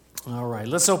All right,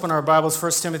 let's open our Bibles,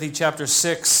 1 Timothy chapter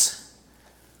 6.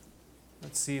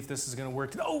 Let's see if this is going to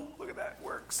work. Oh, look at that, it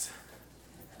works.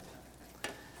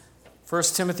 1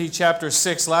 Timothy chapter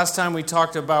 6. Last time we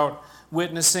talked about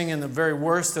witnessing in the very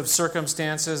worst of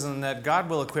circumstances and that God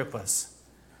will equip us.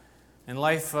 And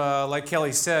life, like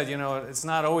Kelly said, it's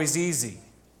not always easy.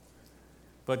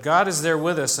 But God is there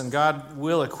with us and God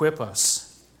will equip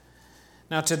us.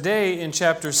 Now today in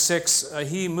chapter 6,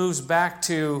 he moves back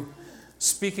to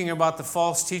speaking about the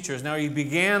false teachers. Now, he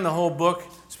began the whole book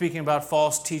speaking about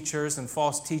false teachers and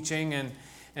false teaching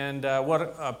and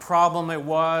what a problem it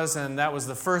was, and that was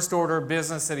the first order of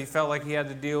business that he felt like he had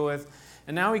to deal with.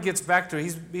 And now he gets back to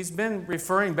it. He's been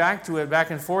referring back to it,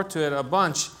 back and forth to it a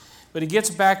bunch, but he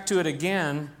gets back to it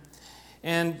again.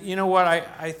 And you know what?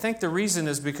 I think the reason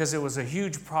is because it was a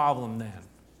huge problem then.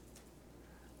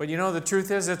 But the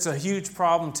truth is it's a huge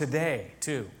problem today,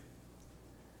 too.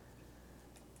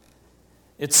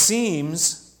 It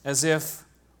seems as if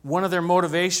one of their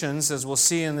motivations, as we'll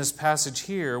see in this passage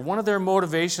here, one of their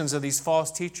motivations of these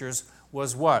false teachers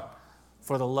was what?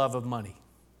 For the love of money.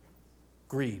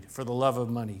 Greed, for the love of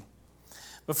money.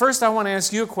 But first I want to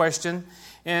ask you a question,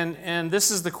 and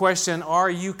this is the question, are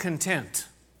you content?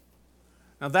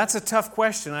 Now that's a tough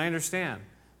question, I understand.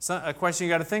 It's a question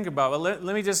you got to think about, but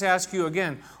let me just ask you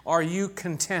again, are you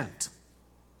content?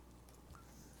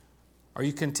 Are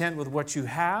you content with what you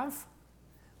have?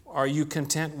 Are you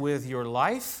content with your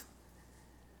life?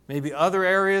 Maybe other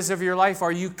areas of your life,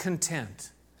 are you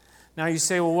content? Now you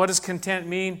say, well, what does content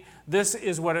mean? This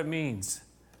is what it means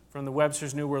from the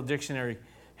Webster's New World Dictionary.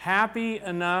 Happy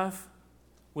enough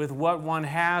with what one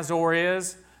has or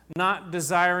is, not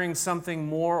desiring something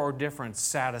more or different,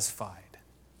 satisfied.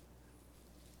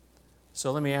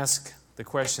 So let me ask the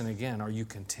question again, are you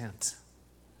content?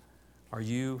 Are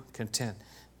you content?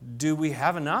 Do we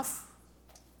have enough?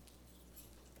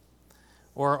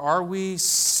 Or are we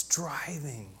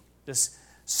striving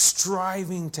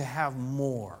to have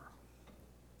more?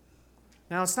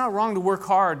 Now, it's not wrong to work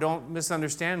hard, don't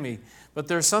misunderstand me, but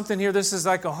there's something here, this is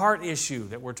like a heart issue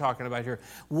that we're talking about here.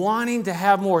 Wanting to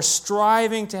have more,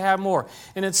 striving to have more.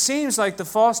 And it seems like the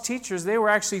false teachers, they were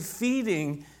actually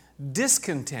feeding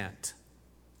discontent.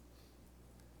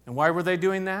 And why were they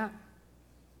doing that?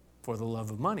 For the love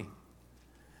of money.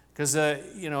 Because,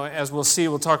 as we'll see,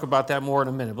 we'll talk about that more in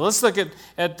a minute. But let's look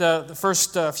at the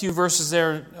first few verses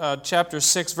there, chapter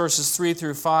 6, verses 3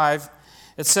 through 5.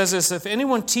 It says this, if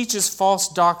anyone teaches false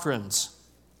doctrines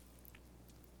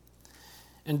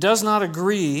and does not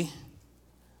agree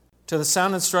to the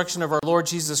sound instruction of our Lord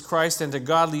Jesus Christ and to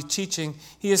godly teaching,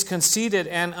 he is conceited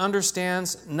and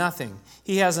understands nothing.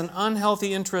 He has an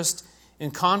unhealthy interest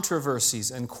in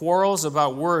controversies and quarrels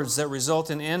about words that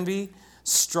result in envy,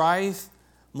 strife,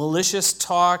 malicious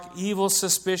talk, evil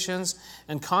suspicions,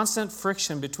 and constant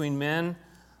friction between men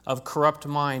of corrupt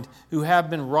mind who have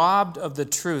been robbed of the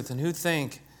truth and who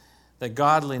think that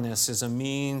godliness is a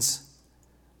means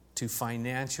to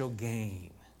financial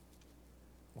gain.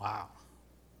 Wow.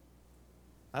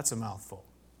 That's a mouthful.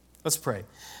 Let's pray.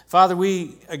 Father,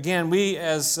 we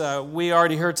as we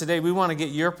already heard today, we want to get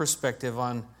your perspective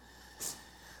on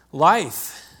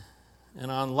life. And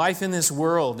on life in this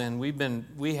world, and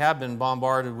we have been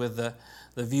bombarded with the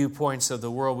viewpoints of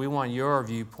the world. We want your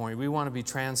viewpoint. We want to be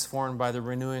transformed by the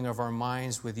renewing of our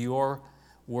minds with your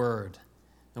word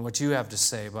and what you have to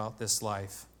say about this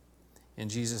life. In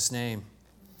Jesus' name.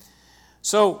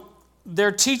 So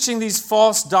they're teaching these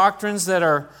false doctrines that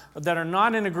are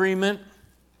not in agreement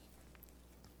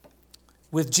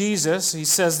with Jesus. He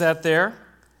says that there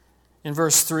in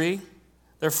verse 3.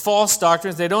 They're false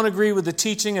doctrines. They don't agree with the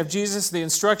teaching of Jesus, the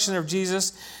instruction of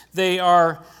Jesus. They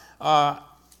are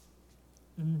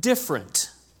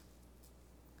different.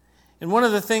 And one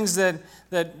of the things that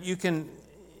you can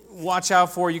watch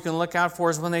out for, you can look out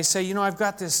for, is when they say, I've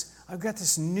got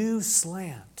this new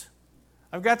slant.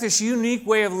 I've got this unique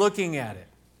way of looking at it.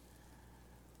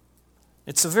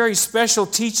 It's a very special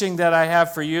teaching that I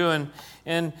have for you,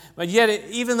 but yet,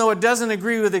 even though it doesn't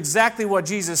agree with exactly what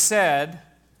Jesus said,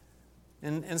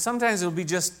 and sometimes it'll be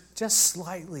just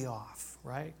slightly off,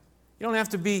 right? You don't have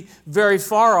to be very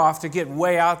far off to get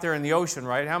way out there in the ocean,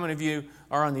 right? How many of you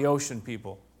are on the ocean,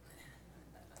 people?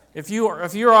 If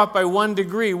you're off by 1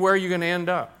 degree, where are you going to end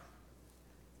up?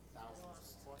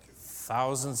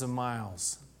 Thousands of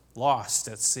miles. Lost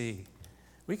at sea.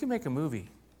 We can make a movie.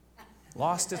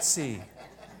 Lost at sea.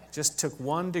 Just took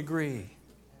 1 degree.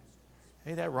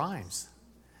 Hey, that rhymes.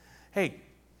 Hey,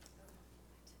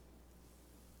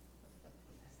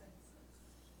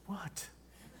 what?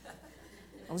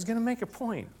 I was going to make a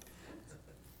point.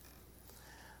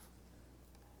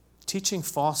 teaching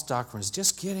false doctrines,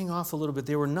 just getting off a little bit.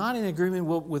 They were not in agreement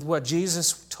with what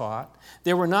Jesus taught.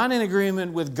 They were not in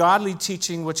agreement with godly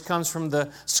teaching, which comes from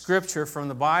the Scripture, from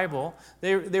the Bible.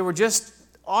 They were just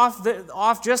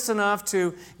off just enough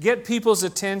to get people's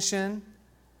attention.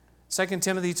 2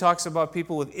 Timothy talks about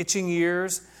people with itching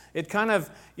ears. It kind of,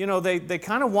 they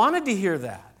kind of wanted to hear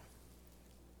that.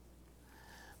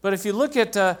 But if you look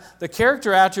at the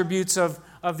character attributes of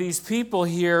these people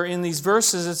here in these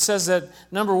verses, it says that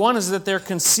number one is that they're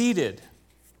conceited.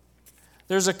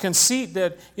 There's a conceit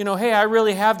that, hey, I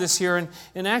really have this here.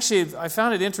 And actually, I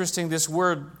found it interesting, this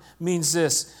word means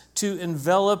this, to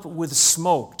envelop with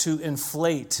smoke, to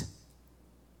inflate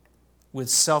with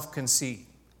self-conceit.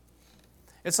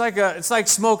 It's like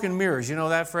smoke and mirrors, you know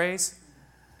that phrase?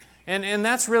 And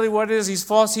that's really what it is. These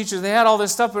false teachers, they had all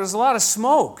this stuff, but there's a lot of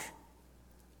smoke.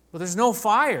 But there's no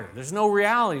fire. There's no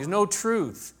reality. There's no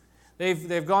truth.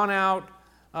 They've gone out,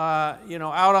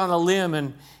 out on a limb,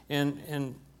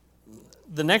 and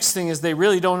the next thing is they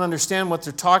really don't understand what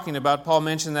they're talking about. Paul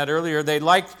mentioned that earlier. They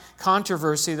like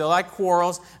controversy. They like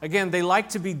quarrels. Again, they like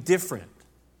to be different.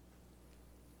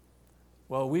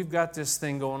 Well, we've got this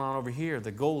thing going on over here,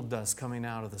 the gold dust coming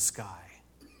out of the sky.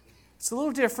 It's a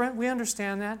little different. We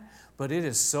understand that. But it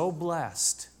is so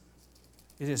blessed.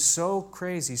 It is so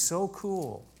crazy, so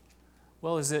cool.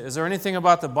 Well, is there anything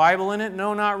about the Bible in it?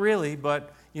 No, not really.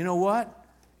 But you know what?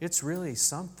 It's really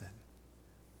something.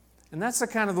 And that's the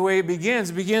kind of the way it begins.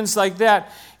 It begins like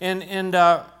that. And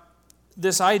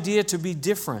this idea to be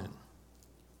different.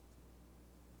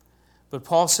 But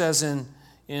Paul says in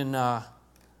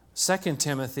 2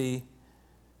 Timothy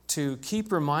to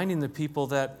keep reminding the people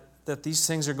that these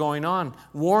things are going on.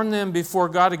 Warn them before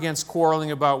God against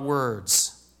quarreling about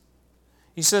words.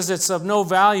 He says it's of no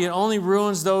value. It only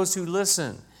ruins those who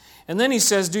listen. And then he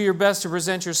says, do your best to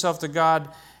present yourself to God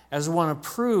as one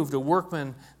approved, a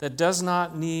workman that does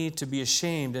not need to be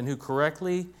ashamed and who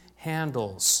correctly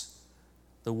handles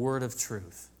the word of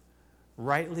truth.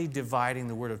 Rightly dividing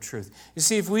the word of truth. You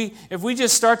see, if we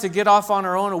just start to get off on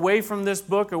our own, away from this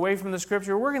book, away from the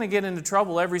Scripture, we're going to get into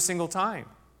trouble every single time.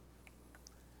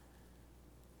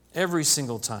 Every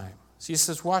single time. So he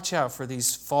says, watch out for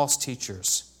these false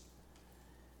teachers.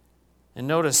 And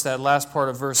notice that last part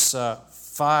of verse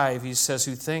 5, he says,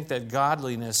 who think that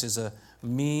godliness is a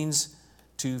means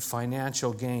to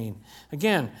financial gain.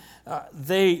 Again,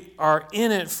 they are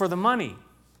in it for the money.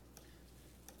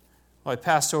 Well, I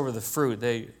passed over the fruit.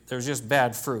 There's just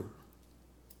bad fruit.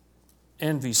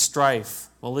 Envy, strife,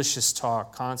 malicious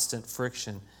talk, constant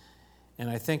friction. And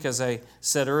I think, as I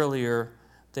said earlier,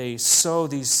 they sow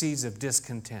these seeds of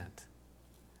discontent.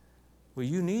 Well,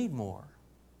 you need more.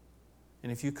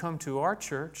 And if you come to our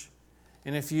church,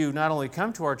 and if you not only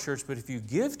come to our church, but if you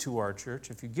give to our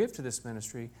church, if you give to this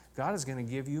ministry, God is going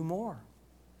to give you more.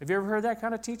 Have you ever heard that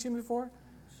kind of teaching before?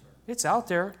 It's out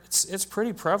there. It's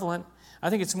pretty prevalent.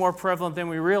 I think it's more prevalent than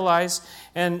we realize.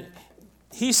 And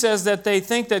he says that they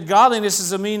think that godliness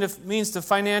is a means to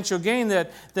financial gain, that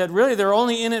really they're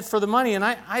only in it for the money. And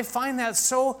I find that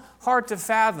so hard to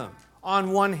fathom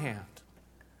on one hand.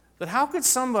 That how could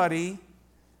somebody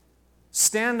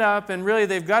stand up and really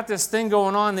they've got this thing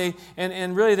going on,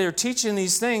 and really they're teaching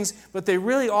these things, but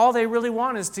all they really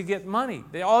want is to get money.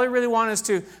 All they really want is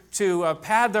to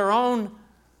pad their own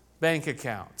bank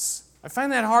accounts. I find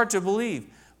that hard to believe.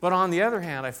 But on the other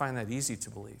hand, I find that easy to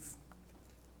believe.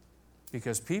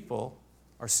 Because people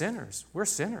are sinners. We're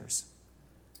sinners.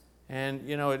 And,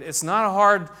 it's not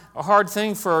a hard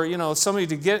thing for, somebody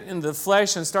to get in the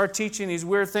flesh and start teaching these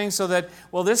weird things so that,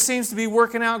 well, this seems to be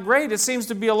working out great. It seems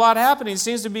to be a lot happening. It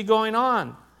seems to be going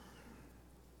on.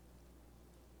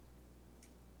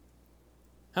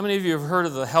 How many of you have heard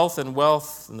of the health and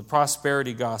wealth and the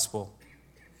prosperity gospel?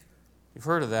 You've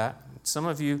heard of that. Some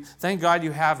of you, thank God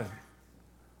you haven't.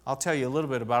 I'll tell you a little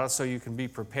bit about it so you can be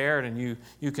prepared and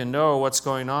you can know what's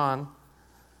going on.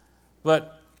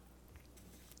 But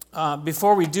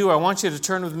before we do, I want you to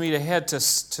turn with me ahead to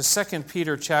 2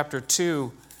 Peter chapter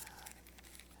 2.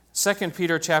 2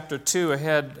 Peter chapter 2,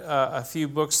 ahead a few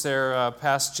books there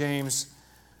past James.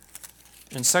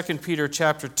 In 2 Peter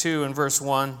chapter 2 and verse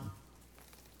 1,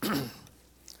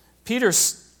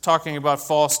 Peter's talking about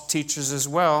false teachers as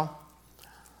well.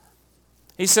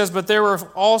 He says, but there were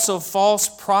also false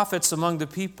prophets among the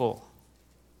people,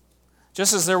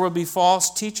 just as there will be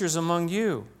false teachers among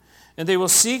you. And they will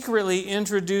secretly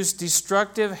introduce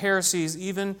destructive heresies,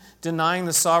 even denying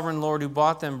the sovereign Lord who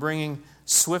bought them, bringing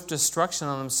swift destruction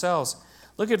on themselves.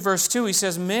 Look at verse 2. He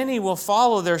says, many will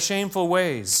follow their shameful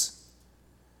ways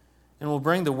and will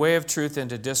bring the way of truth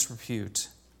into disrepute.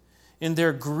 In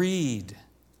their greed,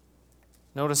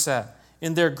 notice that,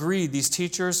 In their greed, these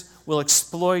teachers will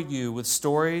exploit you with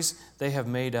stories they have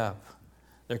made up.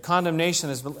 Their condemnation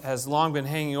has long been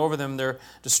hanging over them. Their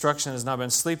destruction has not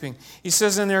been sleeping. He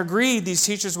says, in their greed, these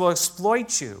teachers will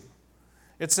exploit you.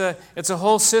 It's a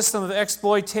whole system of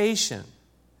exploitation.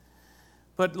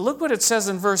 But look what it says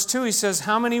in verse 2. He says,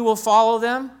 how many will follow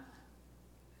them?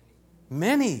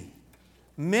 Many.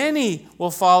 Many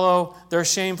will follow their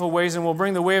shameful ways and will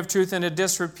bring the way of truth into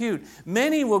disrepute.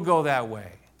 Many will go that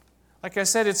way. Like I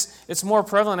said, it's more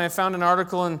prevalent. I found an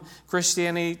article in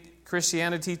Christianity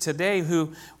Today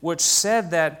which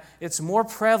said that it's more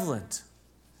prevalent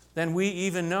than we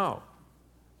even know.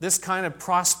 This kind of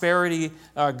prosperity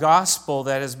gospel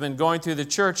that has been going through the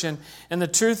church. And the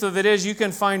truth of it is you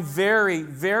can find very,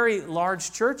 very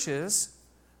large churches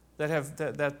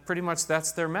that pretty much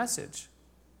that's their message.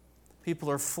 People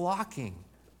are flocking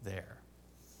there.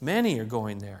 Many are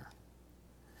going there.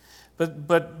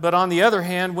 But on the other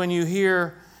hand, when you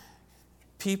hear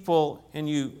people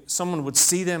and someone would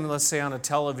see them, let's say on a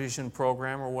television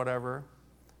program or whatever,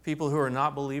 people who are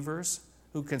not believers,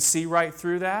 who can see right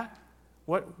through that,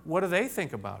 what do they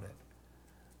think about it?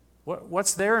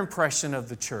 What's their impression of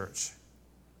the church?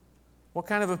 What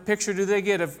kind of a picture do they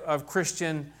get of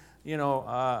Christian,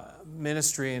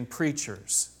 ministry and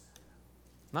preachers?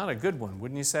 Not a good one,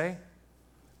 wouldn't you say?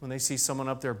 When they see someone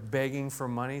up there begging for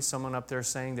money, someone up there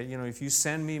saying that, if you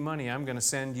send me money, I'm going to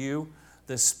send you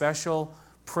this special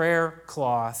prayer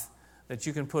cloth that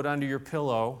you can put under your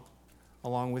pillow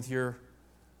along with your,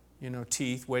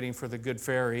 teeth waiting for the good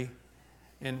fairy.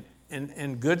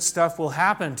 And good stuff will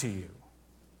happen to you.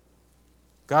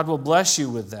 God will bless you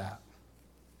with that.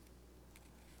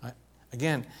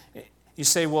 Again, you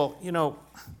say, well,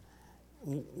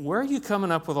 where are you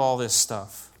coming up with all this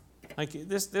stuff? Like,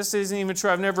 this isn't even true.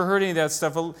 I've never heard any of that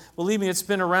stuff. Believe me, it's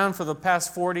been around for the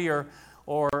past 40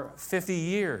 or 50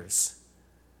 years.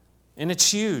 And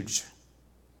it's huge.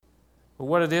 But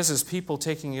what it is people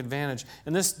taking advantage.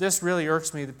 And this really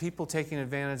irks me, the people taking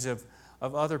advantage of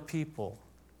other people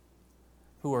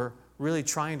who are really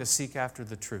trying to seek after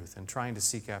the truth and trying to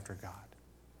seek after God.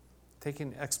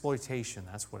 Taking exploitation,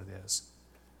 that's what it is.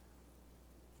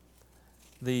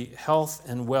 The health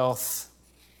and wealth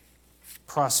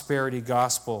prosperity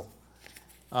gospel.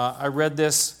 I read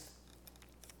this.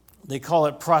 They call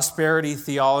it prosperity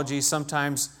theology,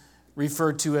 sometimes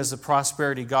referred to as the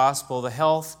prosperity gospel. The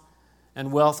health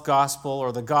and wealth gospel,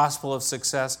 or the gospel of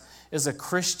success, is a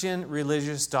Christian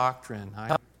religious doctrine.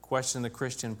 I question the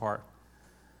Christian part.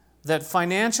 That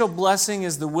financial blessing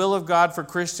is the will of God for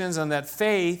Christians, and that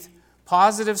faith,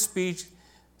 positive speech,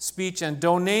 and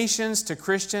donations to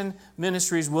Christian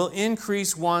ministries will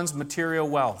increase one's material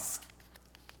wealth.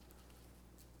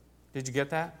 Did you get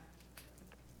that?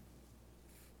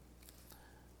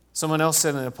 Someone else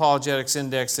said in the Apologetics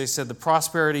Index, they said the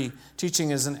prosperity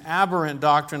teaching is an aberrant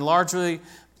doctrine, largely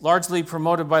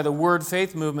promoted by the Word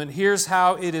Faith movement. Here's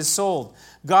how it is sold.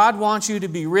 God wants you to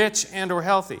be rich and or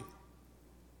healthy.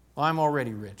 Well, I'm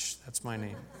already rich. That's my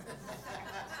name.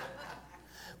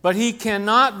 But He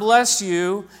cannot bless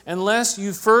you unless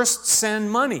you first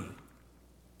send money,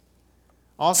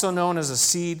 also known as a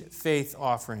seed faith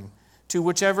offering, to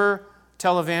whichever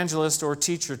televangelist or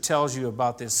teacher tells you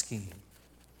about this scheme.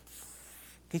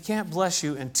 He can't bless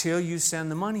you until you send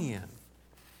the money in.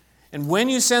 And when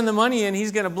you send the money in,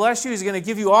 He's going to bless you. He's going to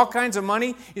give you all kinds of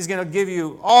money. He's going to give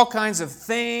you all kinds of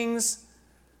things.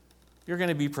 You're going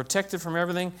to be protected from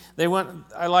everything.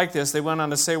 I like this. They went on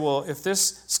to say, well, if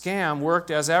this scam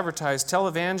worked as advertised,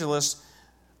 televangelists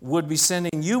would be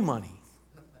sending you money.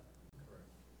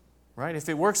 Right? If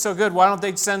it works so good, why don't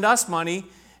they send us money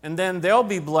and then they'll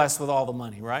be blessed with all the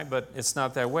money, right? But it's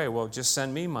not that way. Well, just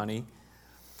send me money.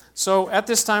 So at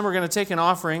this time, we're going to take an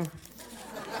offering.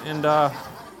 And,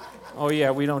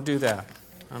 we don't do that.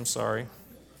 I'm sorry.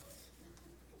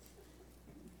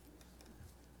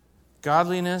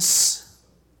 Godliness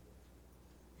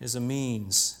is a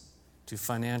means to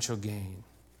financial gain.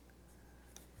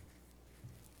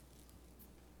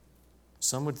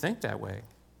 Some would think that way.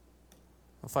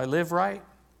 If I live right,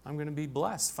 I'm going to be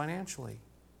blessed financially.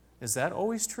 Is that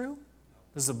always true?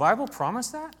 Does the Bible promise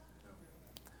that?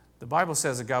 The Bible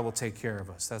says that God will take care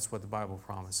of us. That's what the Bible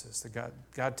promises. That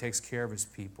God takes care of His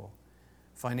people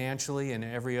financially and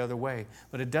every other way.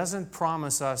 But it doesn't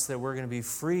promise us that we're going to be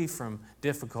free from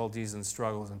difficulties and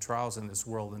struggles and trials in this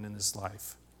world and in this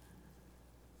life.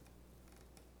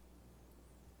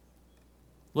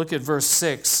 Look at verse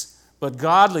 6. But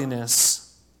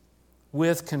godliness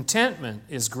with contentment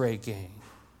is great gain.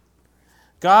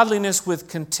 Godliness with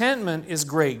contentment is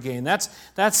great gain.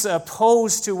 That's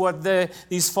opposed to what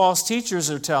these false teachers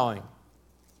are telling.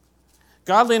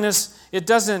 Godliness, it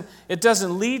doesn't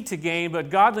lead to gain, but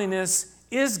godliness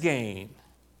is gain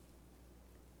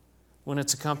when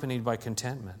it's accompanied by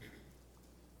contentment.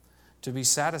 To be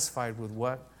satisfied with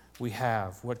what we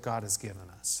have, what God has given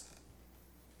us.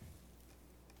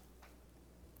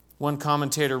 One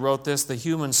commentator wrote this: the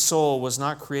human soul was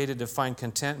not created to find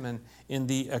contentment in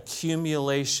the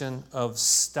accumulation of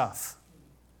stuff.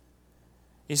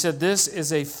 He said this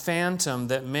is a phantom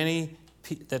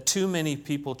that too many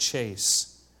people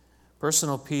chase.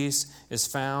 Personal peace is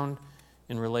found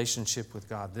in relationship with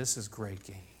God. This is great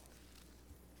gain.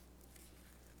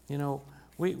 You know,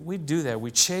 we do that. We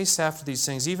chase after these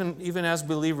things. Even as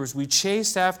believers, we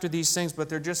chase after these things, but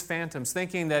they're just phantoms,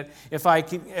 thinking that if I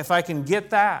can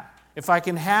get that, if I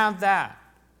can have that,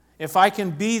 if I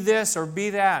can be this or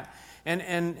be that,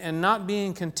 and not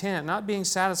being content, not being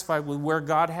satisfied with where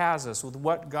God has us, with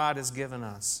what God has given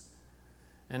us.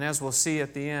 And as we'll see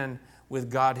at the end, with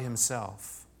God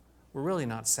Himself. We're really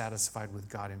not satisfied with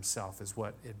God Himself, is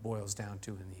what it boils down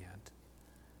to in the end.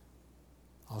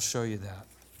 I'll show you that.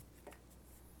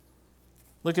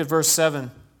 Look at verse 7.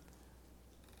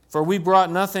 For we brought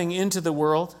nothing into the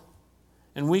world,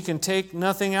 and we can take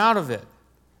nothing out of it.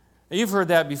 Now, you've heard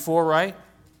that before, right?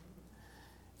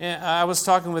 And I was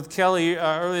talking with Kelly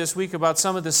earlier this week about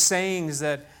some of the sayings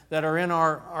that are in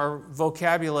our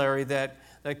vocabulary that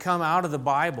come out of the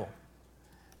Bible.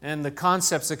 And the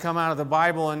concepts that come out of the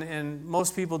Bible, and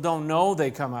most people don't know they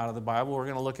come out of the Bible. We're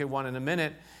going to look at one in a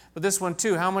minute. But this one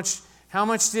too, how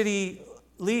much did he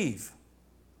leave?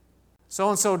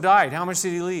 So-and-so died. How much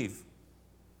did he leave?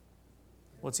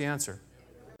 What's the answer?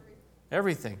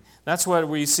 Everything. That's what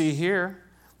we see here.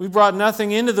 We brought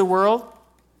nothing into the world,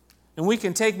 and we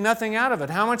can take nothing out of it.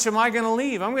 How much am I going to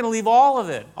leave? I'm going to leave all of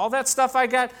it. All that stuff I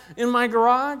got in my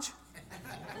garage,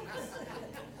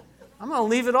 I'm going to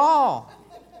leave it all.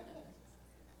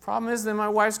 Problem is that my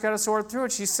wife's got to sort through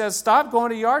it. She says, stop going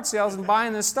to yard sales and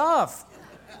buying this stuff.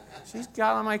 She's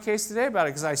got on my case today about it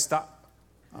because I stopped.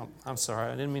 Oh, I'm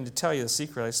sorry, I didn't mean to tell you the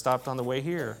secret. I stopped on the way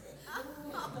here.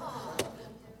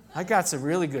 I got some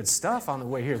really good stuff on the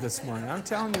way here this morning. I'm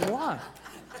telling you what.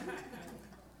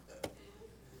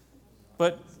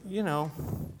 But, you know,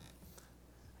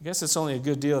 I guess it's only a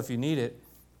good deal if you need it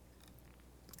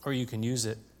or you can use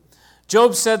it.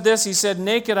 Job said this. He said,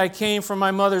 naked I came from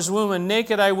my mother's womb, and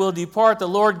naked I will depart. The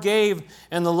Lord gave,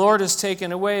 and the Lord has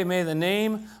taken away. May the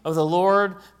name of the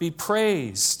Lord be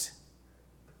praised.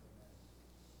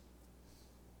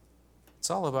 It's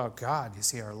all about God, you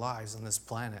see, our lives on this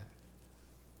planet.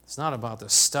 It's not about the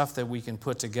stuff that we can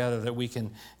put together, that we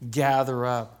can gather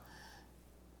up.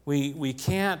 We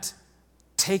can't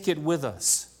take it with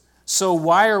us. So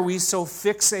why are we so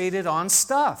fixated on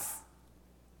stuff?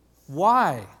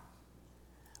 Why?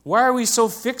 Why are we so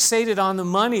fixated on the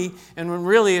money, and when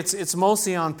really it's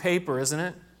mostly on paper, isn't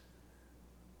it?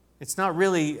 It's not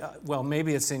really, well,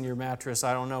 maybe it's in your mattress,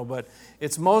 I don't know, but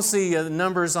it's mostly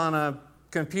numbers on a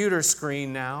computer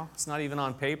screen now. It's not even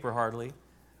on paper hardly.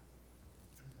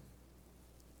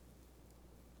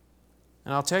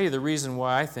 And I'll tell you the reason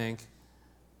why I think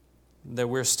that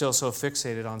we're still so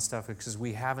fixated on stuff is because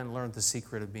we haven't learned the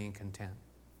secret of being content.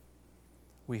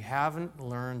 We haven't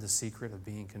learned the secret of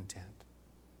being content.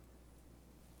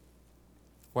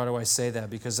 Why do I say that?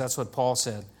 Because that's what Paul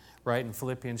said, right, in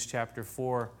Philippians chapter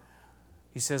 4.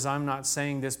 He says, I'm not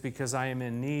saying this because I am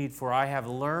in need, for I have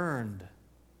learned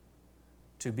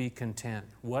to be content,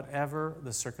 whatever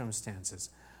the circumstances.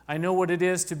 I know what it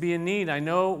is to be in need. I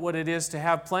know what it is to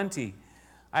have plenty.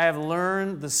 I have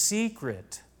learned the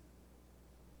secret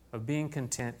of being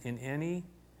content in any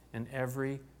and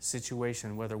every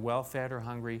situation, whether well-fed or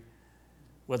hungry,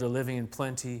 whether living in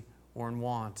plenty or in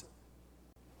want.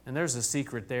 And there's a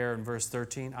secret there in verse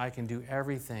 13. I can do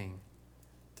everything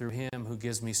through Him who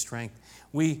gives me strength.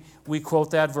 We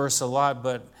quote that verse a lot,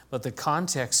 but the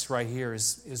context right here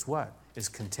is what? Is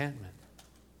contentment.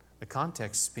 The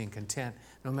context is being content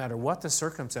no matter what the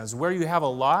circumstances. Where you have a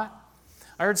lot.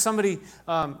 I heard somebody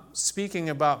speaking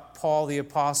about Paul the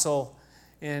Apostle,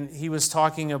 and he was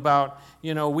talking about,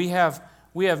 we have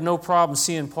no problem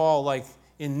seeing Paul like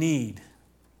in need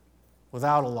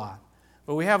without a lot.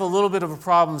 But we have a little bit of a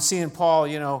problem seeing Paul,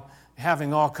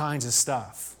 having all kinds of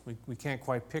stuff. We can't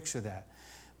quite picture that.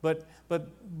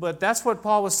 But that's what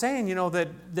Paul was saying,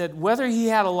 that whether he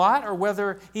had a lot or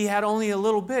whether he had only a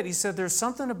little bit, he said there's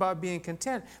something about being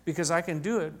content because I can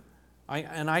do it,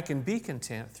 and I can be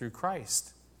content through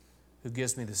Christ who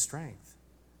gives me the strength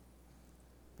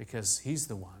because He's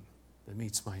the one that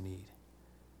meets my need.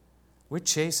 We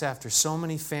chase after so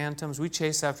many phantoms. We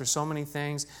chase after so many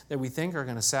things that we think are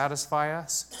going to satisfy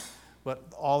us, but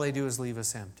all they do is leave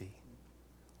us empty.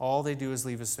 All they do is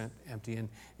leave us empty.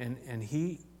 And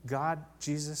He, God,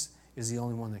 Jesus, is the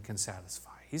only one that can satisfy.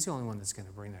 He's the only one that's going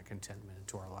to bring that contentment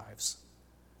into our lives.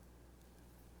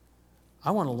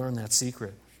 I want to learn that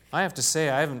secret. I have to say,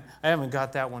 I haven't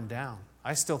got that one down.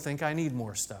 I still think I need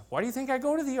more stuff. Why do you think I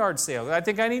go to the yard sale? I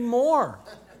think I need more,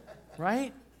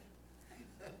 right?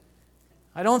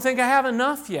 I don't think I have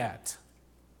enough yet.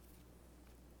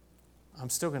 I'm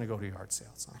still going to go to yard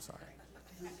sales. I'm sorry.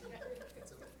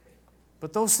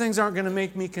 But those things aren't going to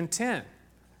make me content.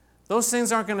 Those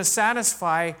things aren't going to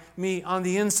satisfy me on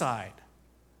the inside,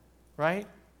 right?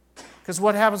 Because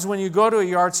what happens when you go to a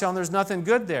yard sale and there's nothing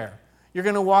good there? You're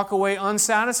going to walk away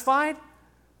unsatisfied,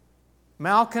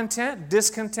 malcontent,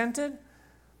 discontented.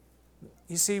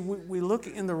 You see, we look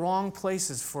in the wrong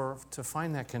places to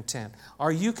find that content.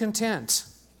 Are you content?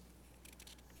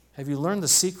 Have you learned the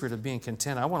secret of being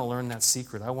content? I want to learn that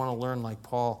secret. I want to learn like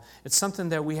Paul. It's something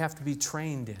that we have to be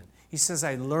trained in. He says,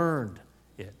 I learned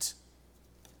it.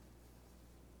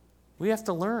 We have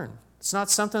to learn. It's not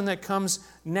something that comes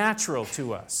natural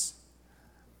to us.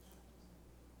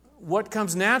 What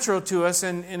comes natural to us,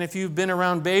 and if you've been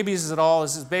around babies at all,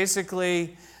 is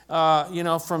basically,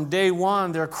 from day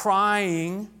one, they're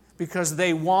crying because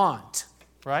they want,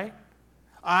 right?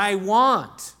 I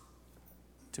want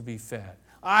to be fed.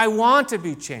 I want to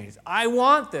be changed. I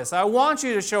want this. I want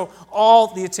you to show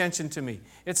all the attention to me.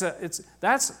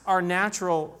 That's our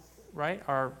natural, right?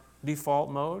 Our default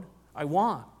mode. I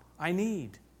want. I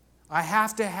need. I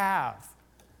have to have.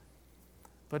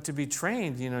 But to be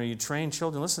trained, you train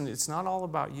children. Listen, it's not all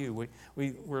about you.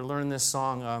 We're learning this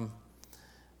song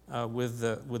with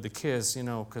the kids,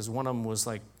 because one of them was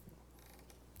like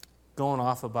going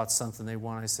off about something they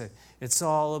want. I said, it's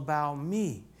all about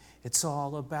me. It's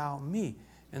all about me.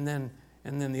 And then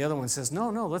the other one says, no,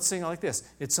 let's sing it like this.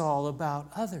 It's all about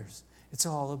others. It's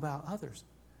all about others.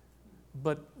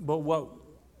 But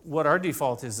what our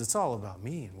default is, it's all about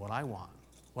me and what I want,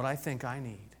 what I think I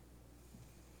need.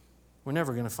 We're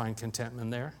never going to find contentment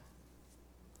there.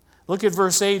 Look at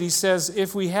verse 8. He says,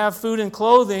 if we have food and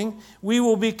clothing, we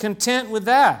will be content with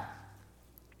that.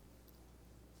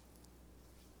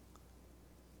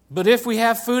 But if we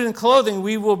have food and clothing,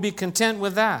 we will be content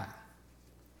with that.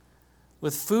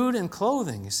 With food and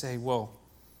clothing, you say, well,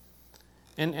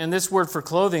 and this word for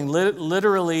clothing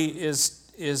literally is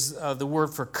the word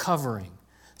for covering.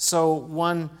 So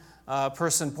one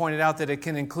person pointed out that it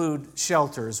can include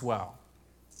shelter as well.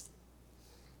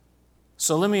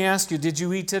 So let me ask you, did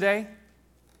you eat today?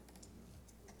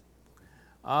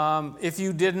 If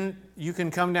you didn't, you can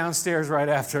come downstairs right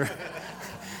after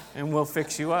and we'll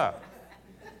fix you up.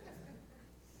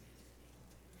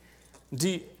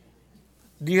 Do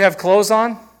you have clothes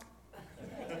on?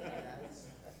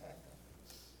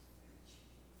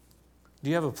 Do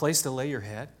you have a place to lay your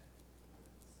head?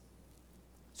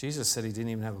 Jesus said he didn't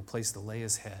even have a place to lay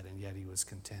his head, and yet he was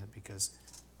content because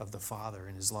of the Father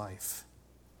in his life.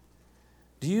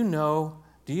 Do you know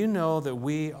that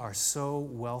we are so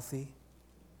wealthy?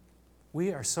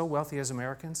 We are so wealthy as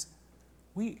Americans.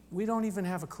 We don't even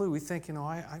have a clue. We think,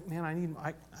 I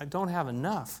don't have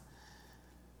enough.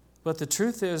 But the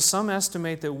truth is, some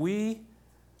estimate that we,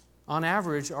 on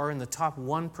average, are in the top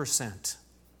 1%.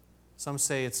 Some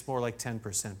say it's more like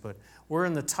 10%, but we're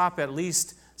in the top at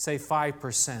least, say,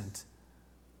 5%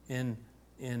 in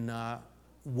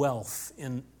wealth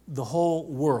in the whole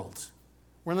world.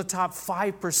 We're in the top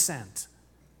 5%.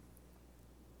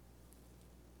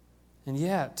 And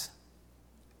yet,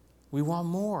 we want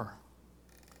more.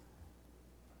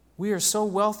 We are so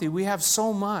wealthy. We have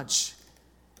so much.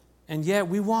 And yet,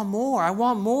 we want more. I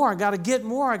want more. I got to get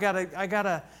more. I got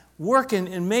to work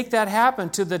and make that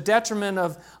happen to the detriment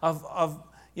of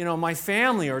my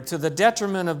family, or to the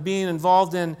detriment of being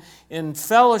involved in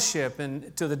fellowship,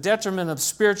 and to the detriment of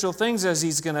spiritual things, as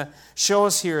he's going to show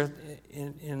us here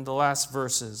in the last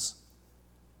verses.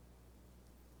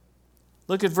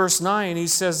 Look at verse 9. He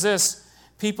says this,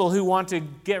 people who want to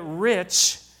get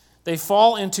rich, they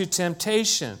fall into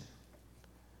temptation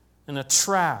and a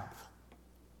trap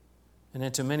and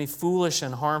into many foolish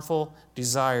and harmful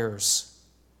desires.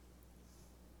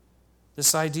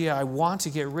 This idea, I want to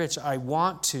get rich. I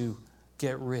want to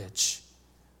get rich.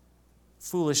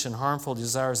 Foolish and harmful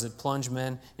desires that plunge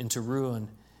men into ruin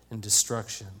and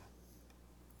destruction.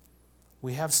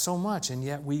 We have so much, and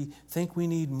yet we think we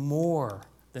need more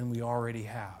than we already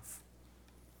have.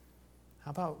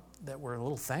 How about that we're a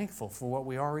little thankful for what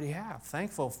we already have?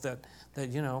 Thankful that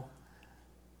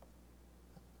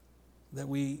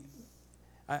we...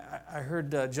 I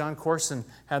heard John Corson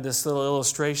had this little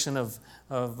illustration of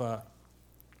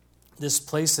this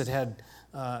place that had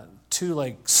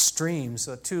two streams,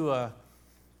 two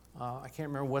I can't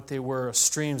remember what they were,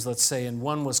 streams, let's say, and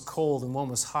one was cold and one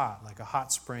was hot, like a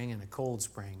hot spring and a cold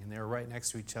spring, and they were right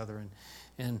next to each other.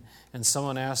 And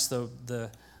someone asked the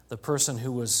person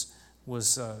who was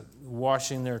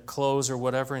washing their clothes or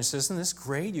whatever, and he says, "Isn't this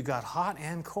great? You got hot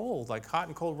and cold, like hot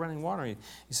and cold running water." He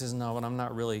says, "No, but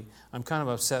I'm kind of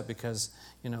upset because,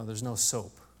 there's no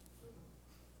soap."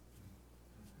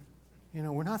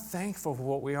 We're not thankful for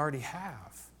what we already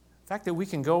have. The fact that we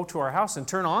can go to our house and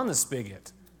turn on the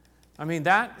spigot,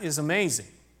 that is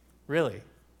amazing, really.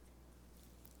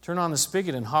 Turn on the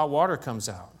spigot and hot water comes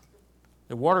out.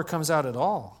 The water comes out at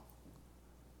all.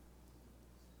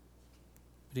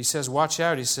 But he says, watch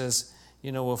out. He says,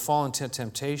 we'll fall into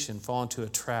temptation, fall into a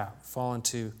trap, fall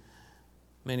into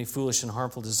many foolish and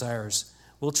harmful desires.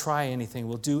 We'll try anything,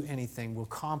 we'll do anything, we'll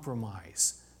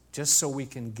compromise just so we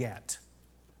can get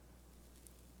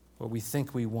what we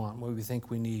think we want, what we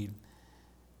think we need.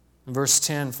 In verse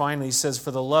 10, finally, he says, "For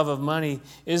the love of money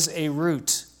is a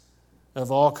root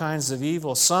of all kinds of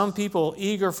evil. Some people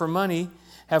eager for money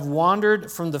have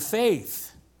wandered from the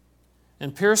faith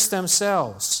and pierced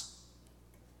themselves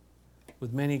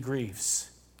with many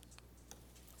griefs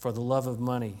for the love of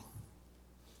money."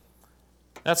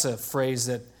 That's a phrase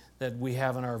that we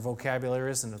have in our vocabulary,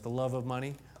 isn't it? The love of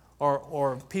money.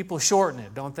 Or people shorten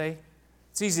it, don't they?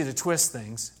 It's easy to twist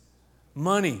things.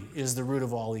 Money is the root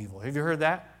of all evil. Have you heard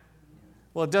that?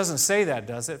 Well, it doesn't say that,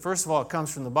 does it? First of all, it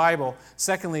comes from the Bible.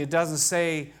 Secondly, it doesn't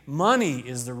say money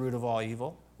is the root of all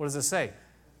evil. What does it say?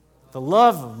 The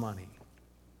love of money.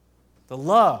 The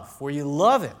love, where you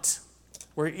love it.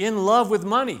 We're in love with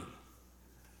money.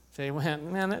 Say,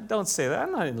 man, don't say that.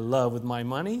 I'm not in love with my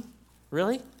money.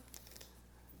 Really?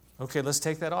 Okay, let's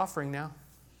take that offering now.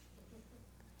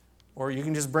 Or you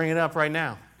can just bring it up right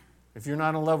now. If you're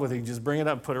not in love with it, you just bring it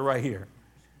up and put it right here.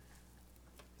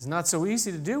 It's not so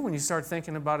easy to do when you start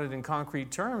thinking about it in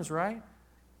concrete terms, right?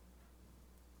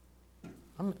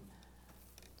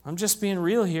 I'm just being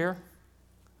real here.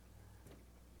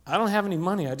 I don't have any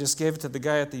money. I just gave it to the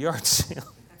guy at the yard sale.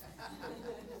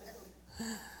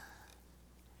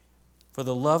 For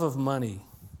the love of money,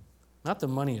 not the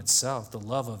money itself, the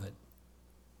love of it.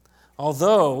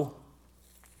 Although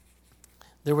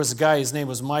there was a guy, his name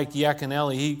was Mike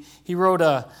Yaconelli. He wrote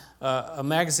a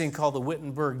magazine called the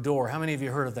Wittenberg Door. How many of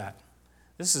you heard of that?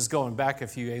 This is going back a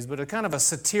few days, but a kind of a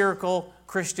satirical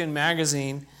Christian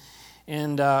magazine.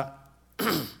 And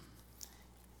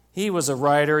he was a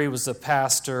writer, he was a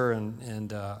pastor,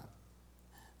 and a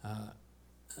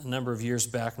number of years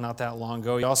back, not that long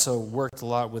ago. He also worked a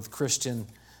lot with Christian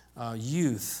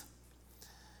youth.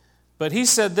 But he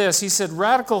said this, he said,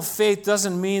 "Radical faith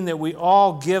doesn't mean that we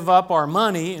all give up our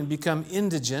money and become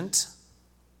indigent.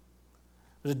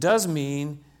 But it does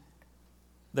mean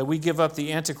that we give up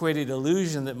the antiquated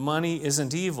illusion that money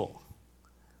isn't evil."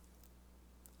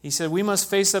 He said, "We must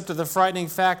face up to the frightening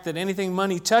fact that anything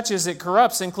money touches, it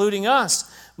corrupts, including us.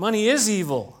 Money is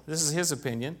evil," this is his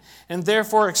opinion, "and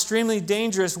therefore extremely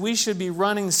dangerous. We should be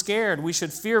running scared. We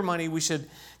should fear money. We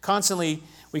constantly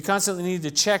need to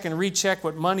check and recheck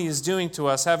what money is doing to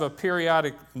us, have a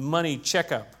periodic money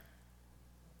checkup.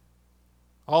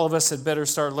 All of us had better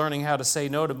start learning how to say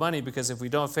no to money, because if we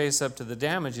don't face up to the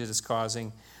damage it is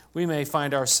causing, we may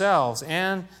find ourselves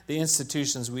and the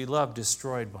institutions we love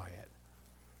destroyed by it."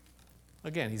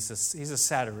 Again, he's a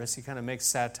satirist. He kind of makes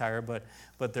satire, but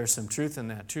there's some truth in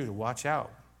that too, to watch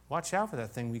out. Watch out for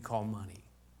that thing we call money.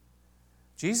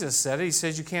 Jesus said it. He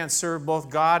says you can't serve both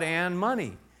God and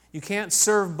money. You can't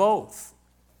serve both.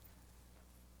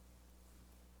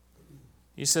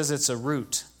 He says it's a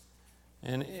root.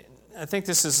 And I think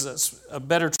this is a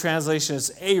better translation.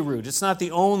 It's a root. It's not the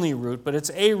only root, but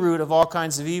it's a root of all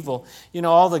kinds of evil.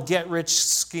 All the get-rich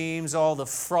schemes, all the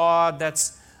fraud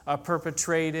that's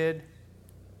perpetrated,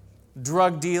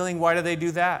 drug dealing. Why do they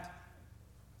do that?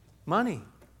 Money.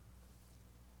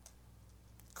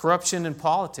 Corruption in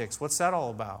politics. What's that all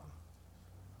about?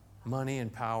 Money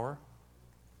and power.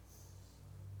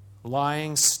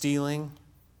 Lying, stealing.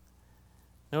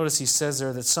 Notice he says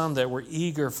there that some that were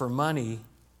eager for money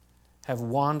have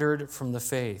wandered from the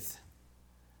faith.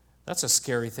 That's a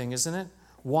scary thing, isn't it?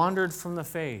 Wandered from the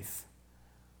faith.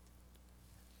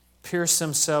 Pierced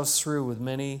themselves through with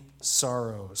many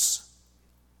sorrows.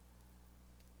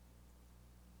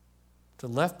 To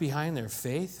left behind their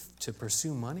faith to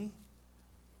pursue money?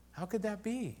 How could that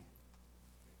be?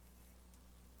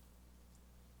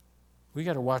 We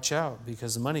got to watch out,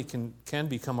 because money can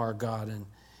become our God,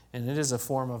 and it is a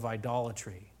form of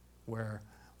idolatry where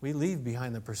We leave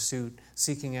behind the pursuit,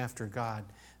 seeking after God.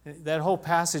 That whole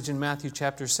passage in Matthew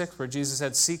chapter 6 where Jesus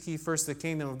said, seek ye first the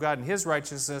kingdom of God and His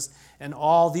righteousness, and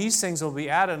all these things will be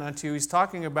added unto you. He's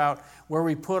talking about where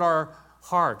we put our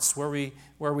hearts, where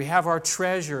we have our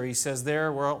treasure. He says,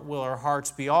 there will our hearts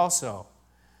be also.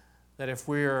 That if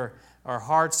our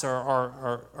hearts,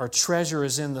 our treasure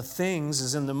is in the things,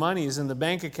 is in the money, is in the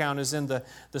bank account, is in the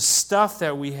stuff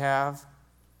that we have,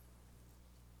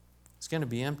 it's going to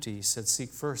be empty. He said, seek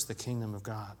first the kingdom of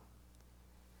God.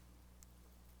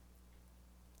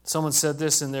 Someone said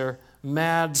this: in their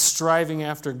mad striving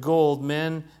after gold,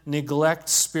 men neglect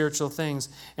spiritual things,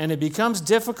 and it becomes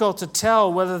difficult to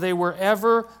tell whether they were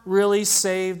ever really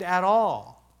saved at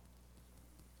all.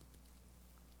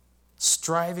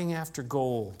 Striving after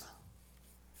gold.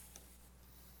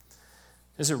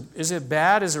 Is it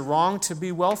bad? Is it wrong to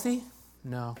be wealthy?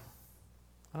 No,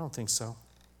 I don't think so.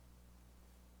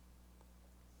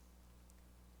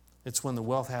 It's when the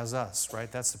wealth has us,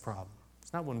 right? That's the problem.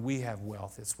 It's not when we have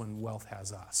wealth, it's when wealth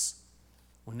has us,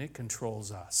 when it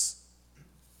controls us.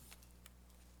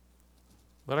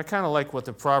 But I kind of like what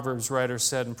the Proverbs writer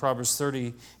said in Proverbs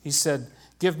 30. He said,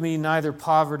 give me neither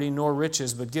poverty nor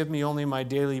riches, but give me only my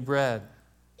daily bread.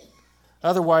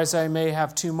 Otherwise I may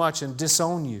have too much and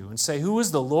disown you and say, who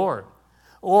is the Lord?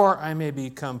 Or I may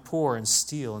become poor and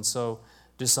steal and so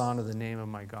dishonor the name of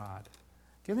my God.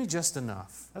 Give me just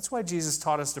enough. That's why Jesus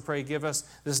taught us to pray, give us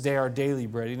this day our daily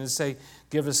bread. He didn't say,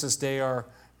 give us this day our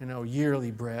yearly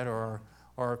bread or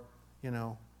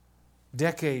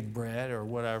decade bread or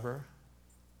whatever.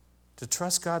 To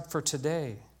trust God for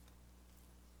today.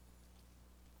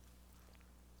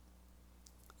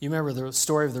 You remember the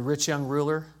story of the rich young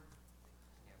ruler?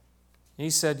 He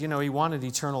said, he wanted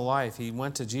eternal life. He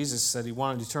went to Jesus and said he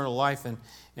wanted eternal life.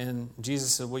 And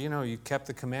Jesus said, well, you kept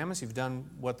the commandments. You've done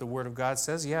what the Word of God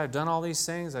says. Yeah, I've done all these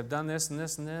things. I've done this and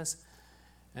this and this.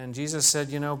 And Jesus said,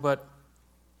 but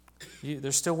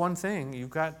there's still one thing.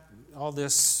 You've got all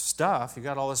this stuff. You've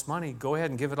got all this money. Go ahead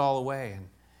and give it all away.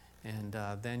 And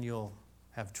then you'll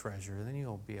have treasure. Then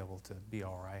you'll be able to be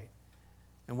all right.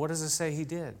 And what does it say he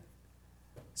did?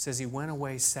 It says he went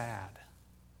away sad.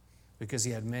 Because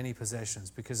he had many possessions,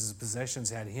 because his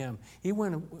possessions had him.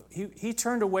 He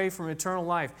turned away from eternal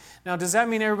life. Now, does that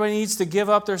mean everybody needs to give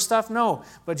up their stuff? No.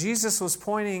 But Jesus was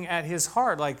pointing at his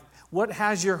heart, like, what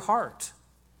has your heart?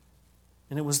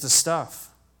 And it was the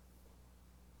stuff.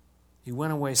 He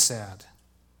went away sad.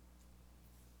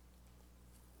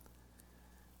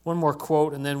 One more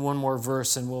quote and then one more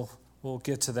verse, and we'll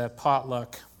get to that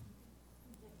potluck.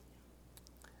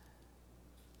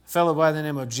 A fellow by the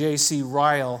name of J.C.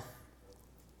 Ryle.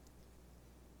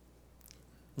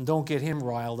 And don't get him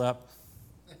riled up.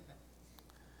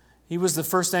 He was the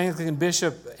first Anglican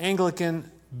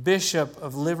bishop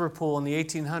of Liverpool in the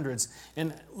 1800s.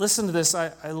 And listen to this.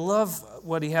 I love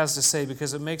what he has to say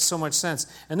because it makes so much sense.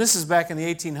 And this is back in the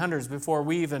 1800s before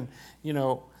we even,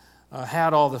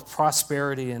 had all the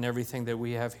prosperity and everything that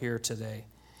we have here today.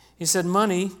 He said,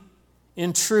 money,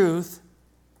 in truth,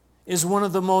 is one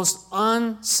of the most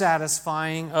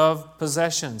unsatisfying of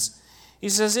possessions. He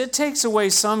says, it takes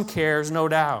away some cares, no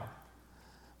doubt,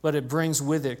 but it brings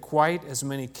with it quite as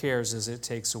many cares as it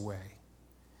takes away.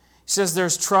 He says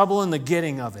there's trouble in the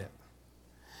getting of it.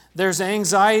 There's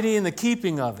anxiety in the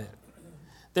keeping of it.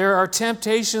 There are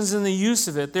temptations in the use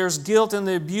of it. There's guilt in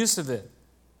the abuse of it.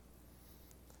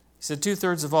 He said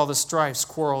 2/3 of all the strifes,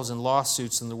 quarrels, and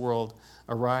lawsuits in the world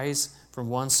arise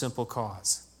from one simple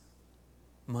cause: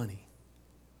 money.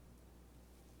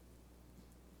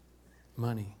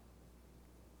 Money.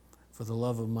 For the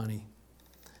love of money.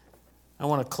 I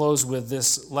want to close with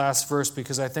this last verse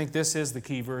because I think this is the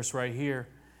key verse right here.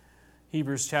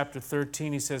 Hebrews chapter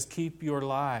 13, he says, keep your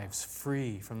lives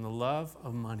free from the love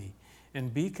of money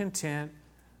and be content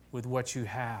with what you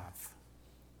have.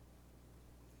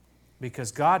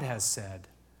 Because God has said,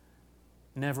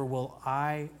 never will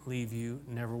I leave you,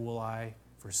 never will I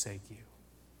forsake you.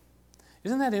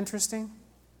 Isn't that interesting?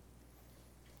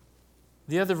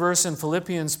 The other verse in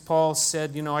Philippians, Paul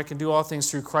said, I can do all things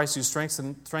through Christ who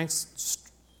strengthens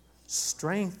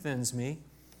me.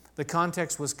 The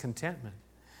context was contentment.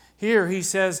 Here he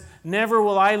says, never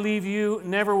will I leave you,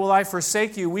 never will I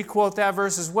forsake you. We quote that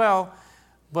verse as well,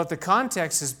 but the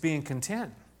context is being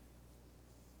content,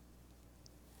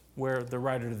 where the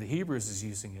writer to the Hebrews is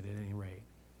using it at any rate.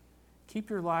 Keep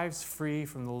your lives free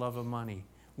from the love of money.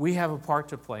 We have a part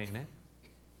to play in it.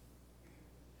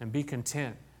 And be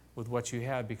content with what you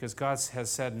have, because God has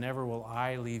said, never will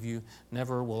I leave you,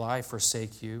 never will I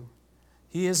forsake you.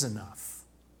 He is enough.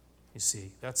 You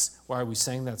see, that's why we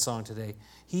sang that song today.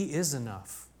 He is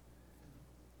enough.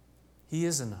 He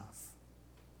is enough.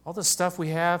 All the stuff we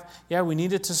have, yeah, we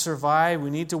need it to survive.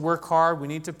 We need to work hard. We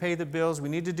need to pay the bills. We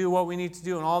need to do what we need to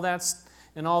do, and all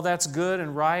that's good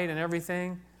and right and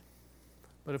everything.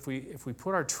 But if we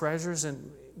put our treasures in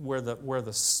where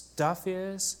the stuff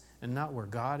is and not where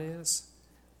God is,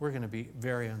 we're going to be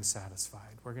very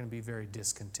unsatisfied. We're going to be very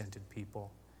discontented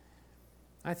people.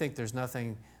 I think there's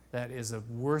nothing that is a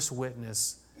worse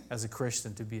witness as a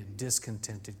Christian to be a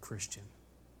discontented Christian.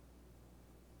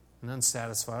 And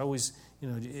unsatisfied. Always,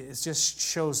 it just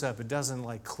shows up. It doesn't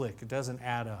click. It doesn't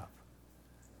add up.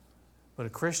 But a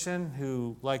Christian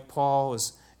who, like Paul,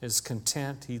 is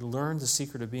content, he learned the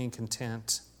secret of being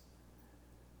content.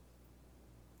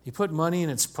 He put money in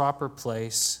its proper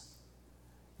place.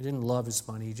 He didn't love his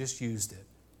money. He just used it.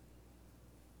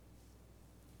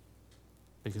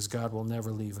 Because God will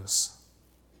never leave us.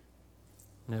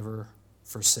 Never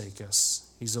forsake us.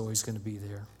 He's always going to be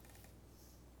there.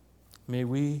 May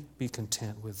we be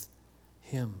content with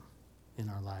Him in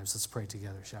our lives. Let's pray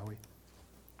together, shall we?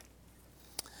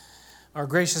 Our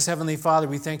gracious Heavenly Father,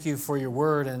 we thank You for Your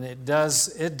word, and it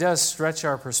does stretch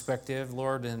our perspective,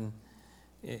 Lord, and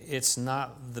it's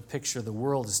not the picture the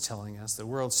world is telling us. The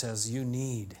world says you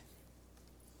need.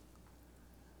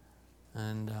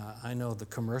 And I know the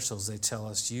commercials, they tell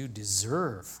us you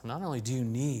deserve. Not only do you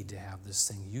need to have this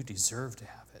thing, you deserve to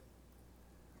have it.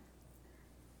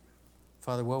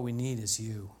 Father, what we need is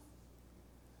You.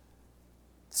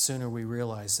 The sooner we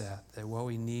realize that what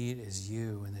we need is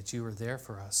You, and that You are there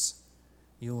for us.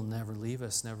 You will never leave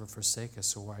us, never forsake us,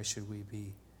 so why should we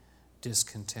be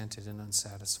discontented and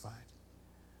unsatisfied?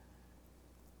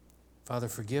 Father,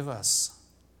 forgive us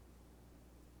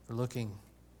for looking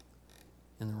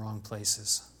in the wrong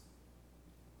places,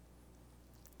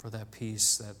 for that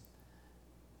peace, that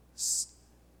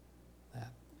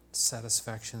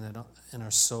satisfaction that in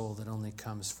our soul that only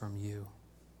comes from You.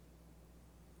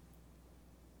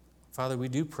 Father, we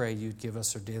do pray You'd give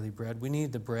us our daily bread. We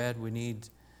need the bread, we need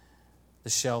the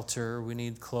shelter, we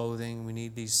need clothing, we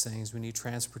need these things, we need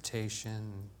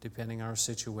transportation, depending on our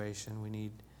situation, we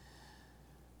need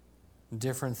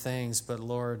different things. But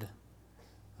Lord,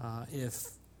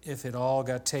 if it all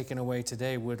got taken away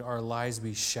today, would our lives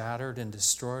be shattered and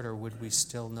destroyed, or would we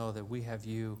still know that we have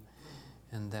You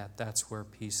and that's where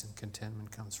peace and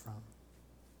contentment comes from?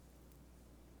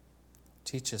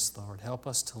 Teach us, Lord. Help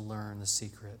us to learn the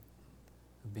secret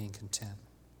of being content.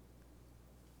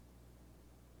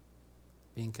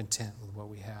 Being content with what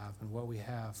we have, and what we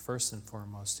have first and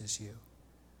foremost is You.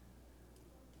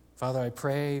 Father, I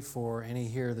pray for any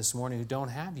here this morning who don't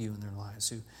have You in their lives,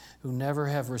 who never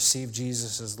have received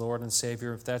Jesus as Lord and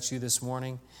Savior. If that's you this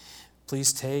morning,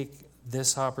 please take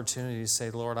this opportunity to say,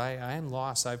 Lord, I am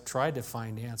lost. I've tried to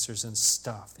find answers in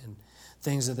stuff, in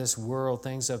things of this world,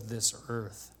 things of this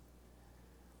earth.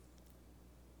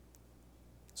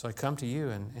 So I come to You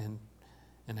and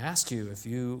ask You if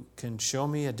You can show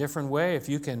me a different way, if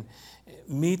You can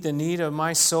meet the need of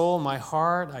my soul, my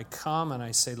heart. I come and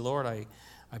I say, Lord, I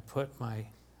put my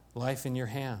life in Your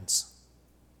hands.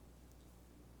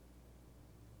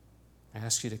 I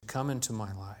ask You to come into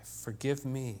my life. Forgive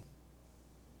me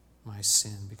my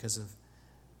sin because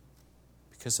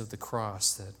of the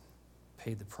cross that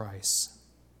paid the price,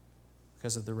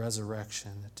 because of the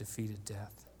resurrection that defeated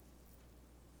death.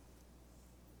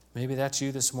 Maybe that's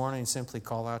you this morning. Simply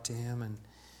call out to Him, and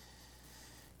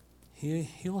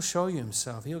He will show you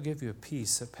Himself. He'll give you a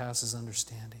peace that passes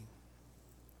understanding.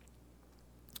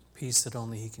 Peace that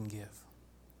only He can give.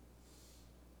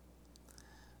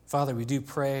 Father, we do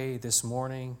pray this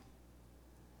morning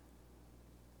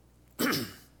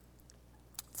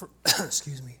for,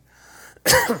 excuse me,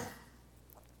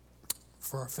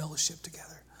 for our fellowship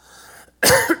together.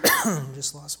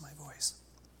 Just lost my voice.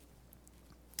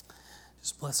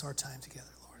 Just bless our time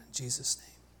together, Lord, in Jesus'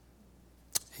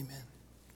 name. Amen.